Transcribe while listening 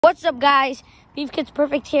What's up, guys? Beef Kids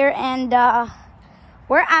Perfect here, and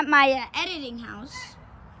we're at my editing house.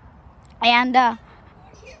 And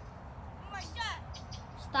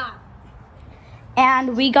stop.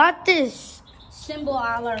 And we got this symbol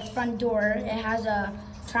on our front door. It has a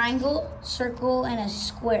triangle, circle, and a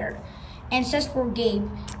square, and it says for Gabe.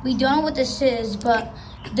 We don't know what this is, but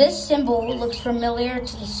this symbol looks familiar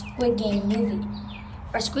to the Squid Game movie.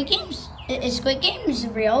 Are Squid Games? Is Squid Games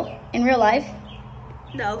real in real life?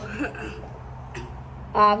 No.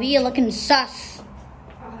 You're looking sus.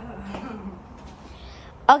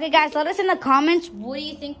 Okay, guys, let us in the comments, what do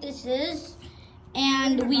you think this is?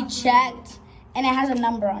 And we checked, and it has a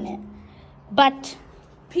number on it. But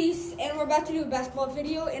Peace, and we're about to do a basketball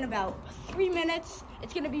video in about 3 minutes.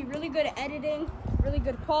 It's going to be really good editing, really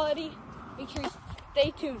good quality. Make sure you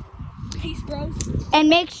stay tuned. Peace, bros. And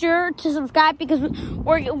make sure to subscribe because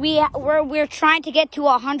we're trying to get to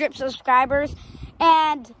 100 subscribers.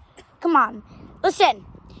 And come on, listen,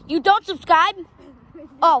 you don't subscribe?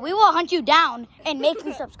 Oh, we will hunt you down and make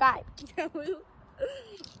you subscribe.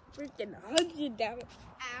 Freaking hunt you down.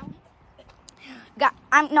 Ow.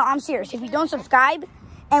 I'm serious. If you don't subscribe,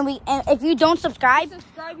 if you don't subscribe,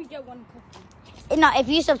 You get one cookie. No, if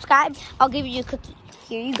you subscribe, I'll give you a cookie.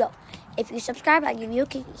 Here you go. If you subscribe, I'll give you a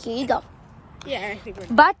cookie. Here you go. Yeah, I think we're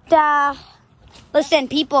done. But listen,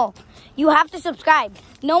 people, you have to subscribe.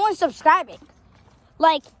 No one's subscribing.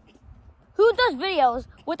 Like, who does videos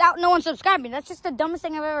without no one subscribing? That's just the dumbest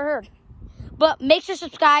thing I've ever heard. But make sure to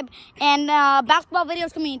subscribe. And basketball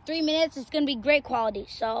videos coming in 3 minutes. It's going to be great quality.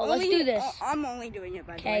 So let's do this. I'm only doing it,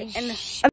 by the Okay. way. And